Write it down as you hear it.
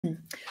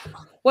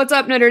What's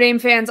up, Notre Dame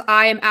fans?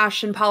 I am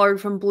Ashton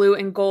Pollard from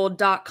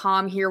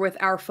blueandgold.com here with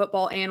our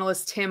football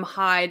analyst, Tim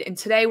Hyde. And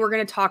today we're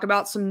going to talk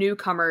about some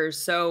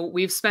newcomers. So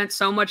we've spent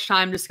so much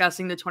time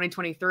discussing the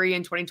 2023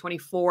 and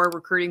 2024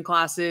 recruiting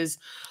classes,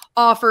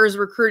 offers,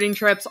 recruiting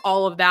trips,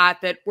 all of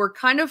that we're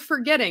kind of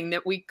forgetting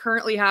that we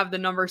currently have the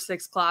number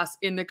 6 class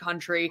in the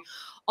country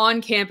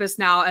on campus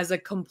now as a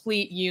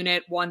complete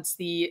unit once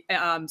the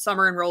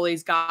summer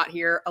enrollees got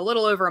here a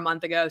little over a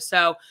month ago.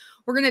 So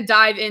we're going to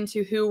dive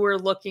into who we're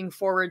looking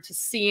forward to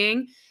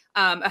seeing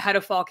ahead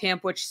of fall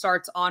camp, which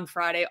starts on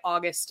Friday,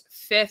 August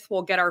 5th.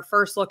 We'll get our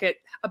first look at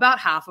about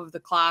half of the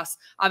class.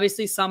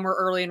 Obviously, some were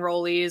early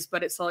enrollees,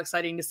 but it's still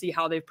exciting to see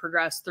how they've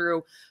progressed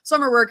through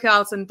summer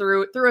workouts and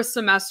through a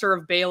semester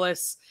of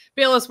Bayless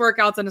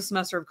workouts and a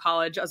semester of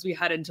college as we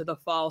head into the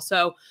fall.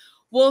 So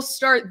we'll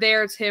start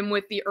there, Tim,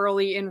 with the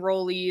early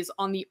enrollees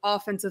on the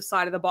offensive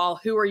side of the ball.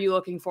 Who are you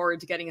looking forward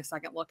to getting a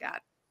second look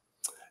at?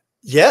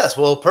 Yes,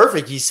 well,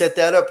 perfect. You set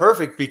that up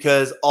perfect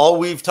because all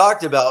we've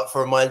talked about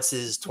for months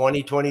is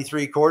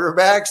 2023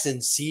 quarterbacks and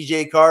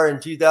CJ Carr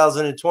in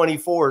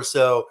 2024.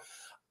 So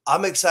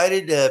I'm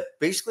excited to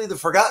basically the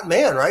forgotten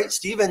man, right?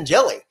 Steve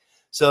Angeli.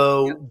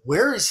 So yep.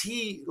 Where is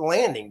he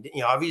landing?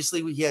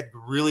 Obviously we had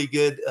really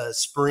good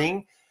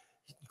spring,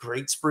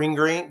 great spring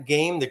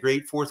game, the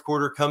great fourth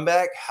quarter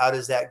comeback. How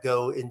does that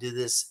go into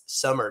this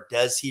summer?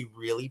 Does he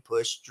really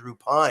push Drew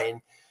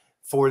Pine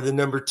for the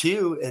number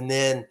 2? And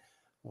then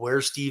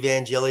where's Steve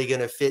Angeli going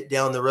to fit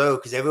down the road?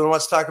 Because everyone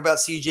wants to talk about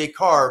CJ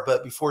Carr,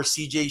 but before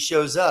CJ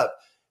shows up,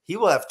 he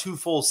will have 2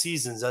 full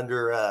seasons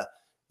under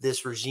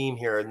this regime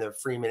here in the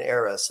Freeman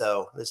era.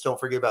 So let's don't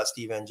forget about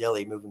Steve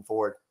Angeli moving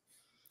forward.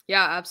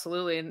 Yeah,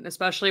 absolutely. And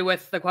especially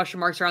with the question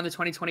marks around the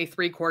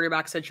 2023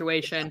 quarterback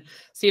situation,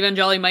 Steve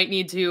Angeli might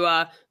need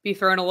to be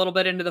thrown a little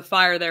bit into the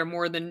fire there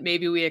more than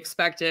maybe we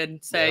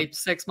expected, say,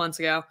 6 months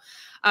ago.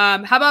 How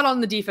about on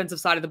the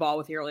defensive side of the ball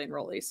with the early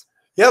enrollees?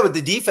 Yeah, with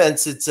the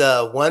defense, it's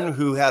one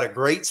who had a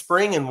great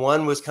spring and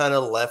one was kind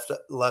of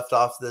left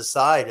off the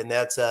side, and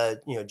that's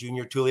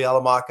junior Tuli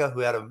Alamaka,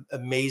 who had an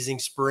amazing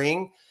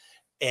spring.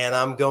 And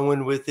I'm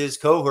going with his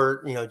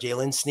cohort,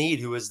 Jalen Sneed,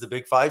 who was the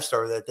big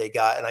 5-star that they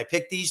got. And I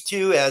picked these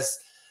two as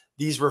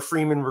these were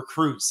Freeman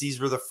recruits.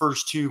 These were the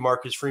first 2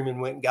 Marcus Freeman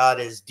went and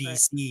got as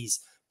DCs,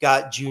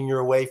 got junior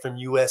away from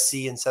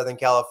USC in Southern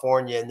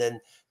California, and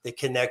then the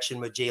connection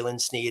with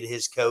Jalen Sneed,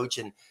 his coach,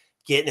 and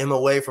getting him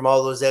away from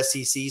all those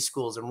SEC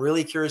schools. I'm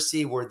really curious to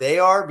see where they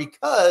are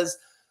because,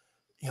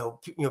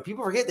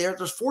 people forget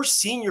there's 4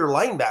 senior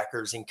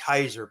linebackers in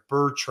Kaiser,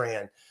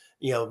 Bertrand,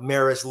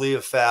 Maris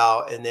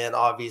Leofau, and then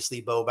obviously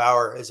Bo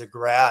Bauer as a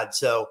grad.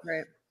 So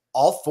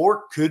all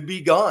 4 could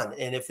be gone.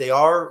 And if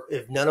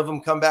none of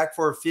them come back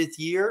for a 5th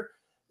year,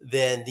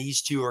 then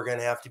these 2 are going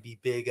to have to be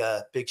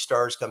big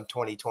stars come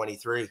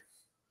 2023.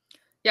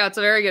 Yeah, it's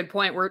a very good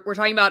point. We're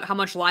talking about how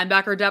much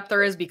linebacker depth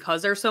there is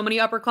because there's so many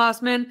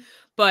upperclassmen,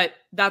 but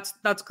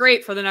that's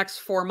great for the next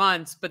 4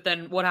 months. But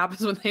then what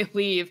happens when they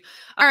leave?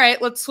 All right,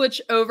 let's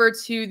switch over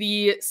to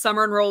the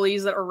summer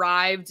enrollees that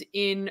arrived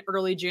in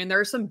early June. There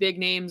are some big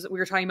names that we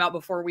were talking about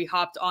before we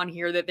hopped on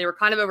here that they were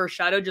kind of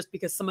overshadowed just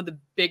because some of the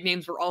big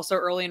names were also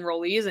early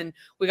enrollees, and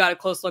we got a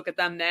close look at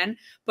them then.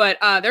 But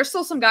there's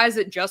still some guys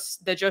that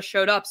just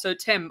showed up. So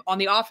Tim, on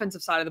the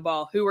offensive side of the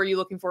ball, who are you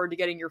looking forward to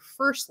getting your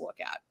first look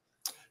at?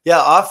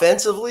 Yeah,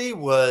 offensively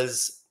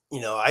was,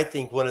 I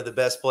think one of the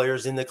best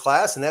players in the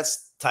class, and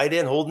that's tight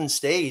end Holden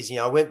Stays.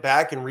 I went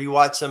back and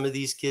rewatched some of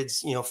these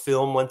kids,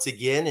 film once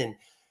again.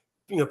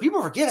 And,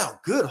 people forget how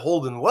good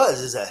Holden was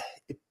as a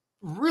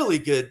really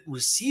good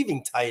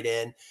receiving tight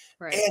end.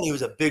 Right. And he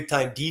was a big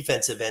time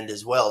defensive end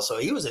as well. So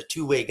he was a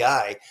 2-way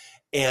guy.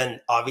 And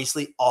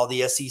obviously all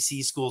the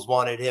SEC schools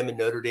wanted him, and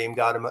Notre Dame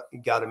got him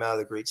out of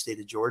the great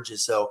state of Georgia.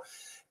 So,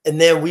 and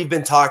then we've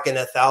been talking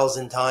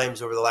 1,000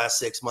 times over the last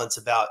 6 months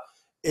about,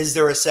 is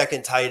there a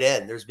second tight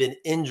end? There's been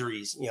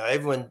injuries.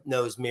 Everyone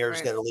knows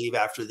Mayor's going to leave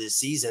after this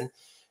season.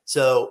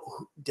 So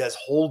does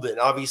Holden?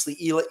 Obviously,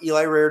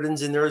 Eli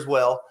Raridan's in there as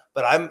well.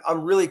 But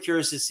I'm really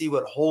curious to see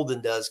what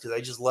Holden does because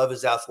I just love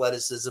his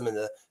athleticism and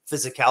the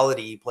physicality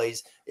he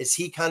plays. Is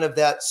he kind of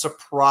that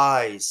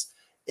surprise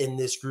in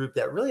this group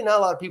that really not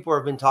a lot of people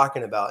have been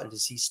talking about, and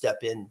does he step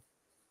in?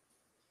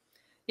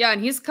 Yeah,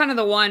 and he's kind of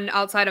the one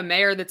outside of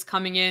Mayer that's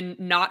coming in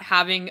not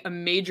having a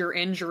major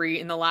injury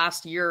in the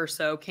last year or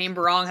so. Kane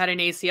Barong had an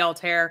ACL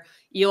tear.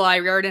 Eli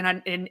Riordan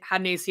had an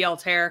ACL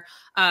tear.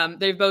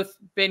 They've both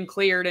been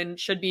cleared and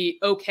should be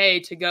okay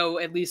to go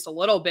at least a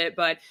little bit.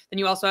 But then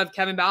you also have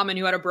Kevin Bauman,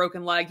 who had a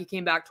broken leg. He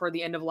came back toward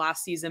the end of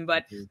last season.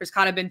 But there's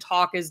kind of been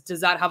talk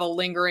does that have a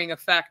lingering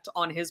effect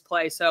on his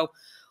play? So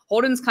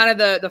Holden's kind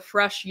of the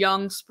fresh,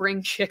 young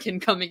spring chicken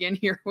coming in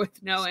here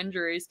with no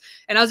injuries.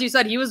 And as you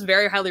said, he was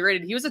very highly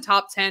rated. He was a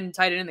top 10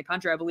 tight end in the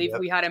country. I believe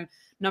we had him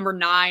number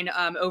 9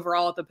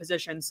 overall at the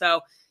position.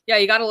 So yeah,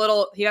 he got a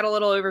little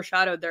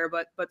overshadowed there,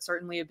 but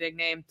certainly a big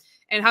name.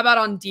 And how about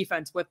on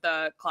defense with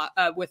the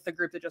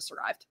group that just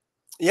arrived?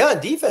 Yeah,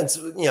 defense.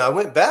 I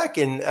went back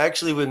and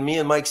actually when me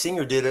and Mike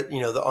Singer did it,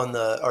 on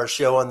our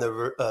show on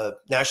the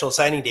National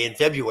Signing Day in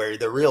February,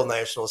 the real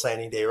National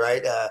Signing Day,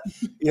 right?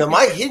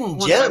 My hidden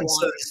One that I gem,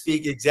 so want. to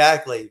speak,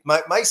 exactly.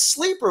 My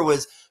sleeper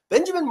was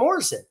Benjamin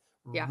Morrison,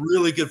 Yeah.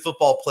 really good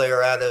football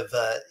player out of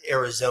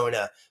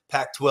Arizona.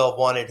 Pac-12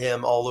 wanted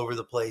him all over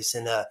the place,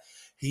 and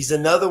he's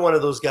another one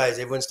of those guys.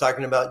 Everyone's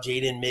talking about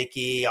Jaden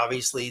Mickey,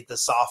 obviously the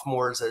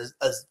sophomores,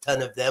 a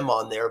ton of them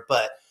on there,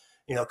 but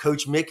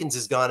Coach Mickens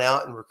has gone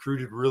out and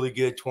recruited really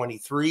good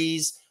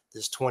 23s,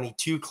 this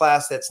 22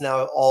 class that's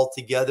now all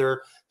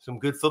together, some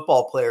good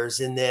football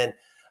players. And then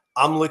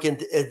I'm looking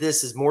at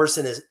this as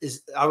Morrison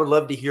is I would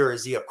love to hear,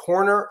 is he a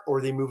corner or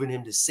are they moving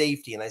him to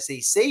safety? And I say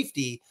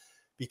safety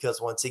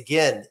because once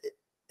again,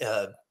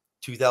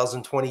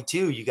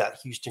 2022, you got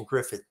Houston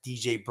Griffith,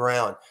 DJ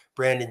Brown,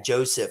 Brandon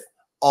Joseph,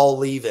 all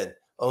leaving.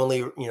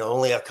 Only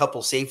a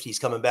couple safeties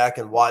coming back,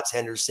 and Watts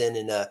Henderson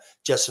and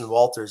Justin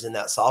Walters in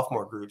that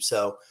sophomore group.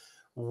 So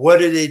what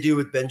do they do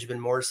with Benjamin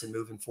Morrison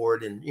moving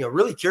forward? And,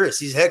 really curious.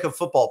 He's a heck of a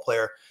football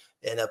player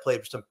and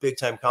played for some big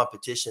time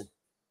competition.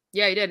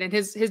 Yeah, he did. And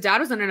his dad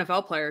was an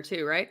NFL player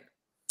too, right?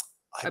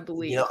 I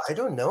believe. I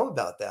don't know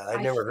about that.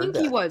 I never heard think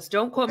he that. was.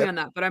 Don't quote me on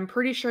that, but I'm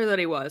pretty sure that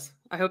he was.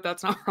 I hope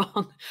that's not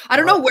wrong. I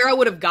don't All know right. where I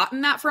would have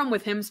gotten that from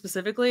with him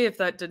specifically if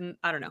that didn't,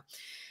 I don't know.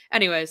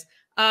 Anyways,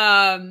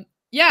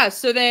 yeah,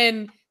 so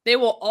then they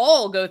will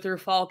all go through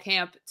fall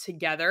camp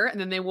together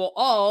and then they will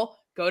all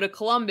go to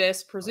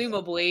Columbus,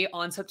 presumably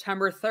on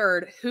September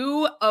 3rd.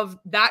 Who of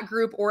that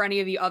group or any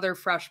of the other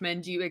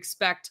freshmen do you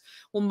expect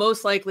will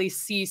most likely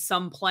see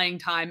some playing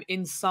time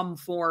in some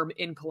form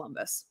in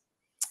Columbus?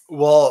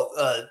 Well,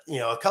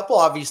 a couple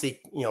obviously,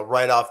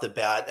 right off the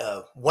bat.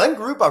 One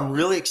group I'm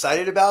really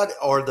excited about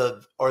are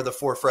the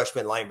four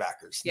freshman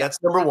linebackers. Yeah,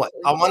 That's number one.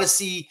 absolutely. I want to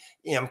see.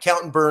 I'm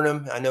counting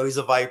Burnham. I know he's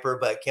a Viper,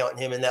 but counting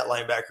him in that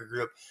linebacker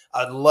group,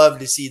 I'd love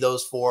to see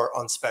those four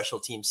on special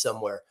teams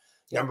somewhere.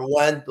 Yeah. Number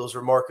one, those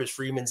were Marcus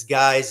Freeman's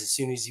guys. As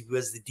soon as he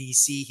was the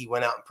DC, he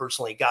went out and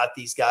personally got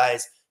these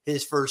guys.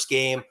 His first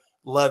game,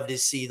 love to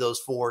see those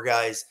four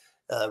guys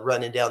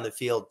running down the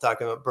field,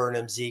 talking about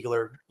Burnham,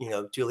 Ziegler,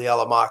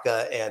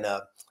 Tulialamaka,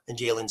 and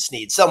Jalen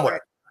Sneed somewhere.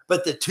 Right.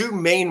 But the two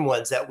main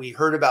ones that we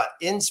heard about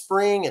in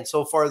spring and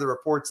so far the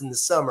reports in the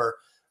summer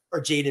are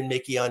Jaden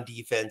Mickey on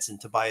defense and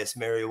Tobias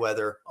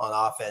Merriweather on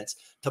offense.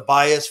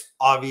 Tobias,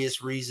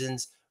 obvious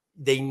reasons.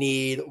 They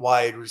need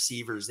wide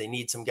receivers. They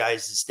need some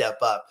guys to step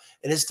up.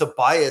 And is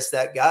Tobias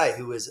that guy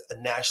who is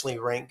a nationally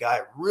ranked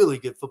guy, really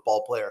good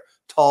football player,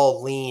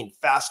 tall, lean,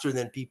 faster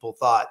than people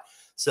thought.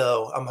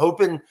 So I'm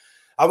hoping –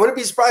 I wouldn't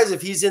be surprised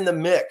if he's in the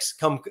mix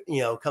come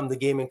the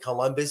game in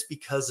Columbus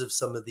because of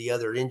some of the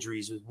other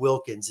injuries with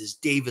Wilkins. Is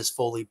Davis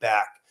fully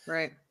back?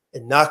 Right.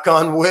 And knock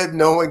on wood,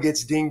 no one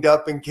gets dinged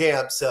up in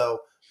camp. So,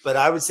 but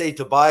I would say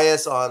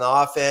Tobias on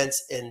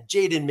offense and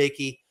Jaden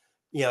Mickey,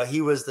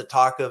 he was the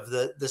talk of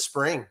the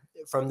spring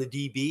from the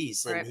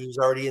DBs, and he was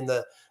already in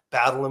the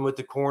battling with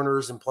the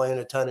corners and playing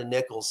a ton of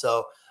nickel.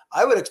 So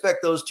I would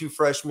expect those two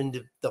freshmen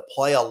to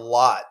play a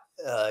lot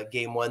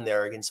game one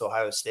there against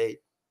Ohio State.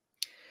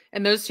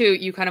 And those two,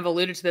 you kind of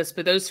alluded to this,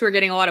 but those two are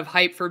getting a lot of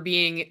hype for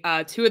being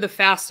two of the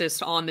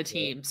fastest on the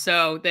team.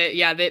 So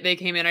they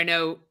came in. I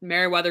know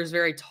Merriweather's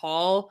very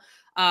tall,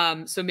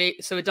 so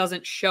it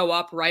doesn't show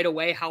up right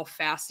away how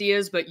fast he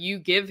is, but you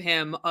give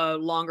him a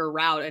longer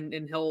route and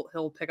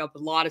he'll pick up a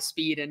lot of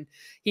speed, and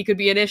he could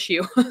be an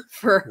issue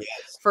for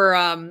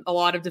a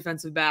lot of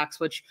defensive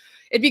backs, which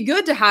it'd be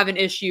good to have an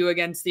issue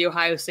against the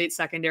Ohio State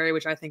secondary,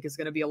 which I think is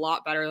going to be a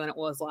lot better than it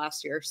was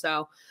last year.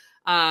 So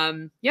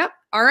yep.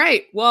 All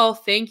right. Well,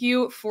 thank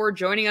you for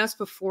joining us.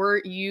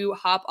 Before you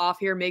hop off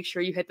here, make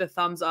sure you hit the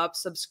thumbs up,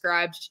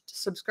 subscribe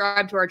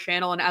to our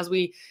channel. And as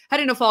we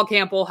head into fall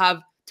camp, we'll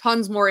have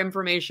tons more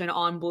information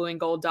on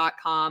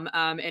blueandgold.com.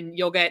 And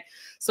you'll get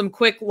some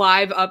quick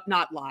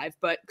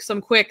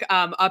some quick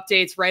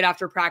updates right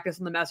after practice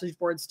on the message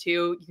boards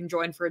too. You can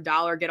join for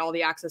 $1, get all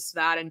the access to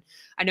that. And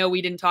I know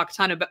we didn't talk a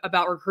ton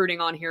about recruiting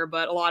on here,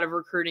 but a lot of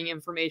recruiting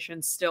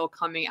information still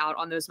coming out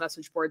on those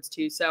message boards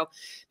too. So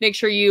make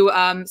sure you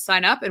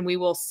sign up, and we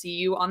will see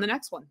you on the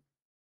next one.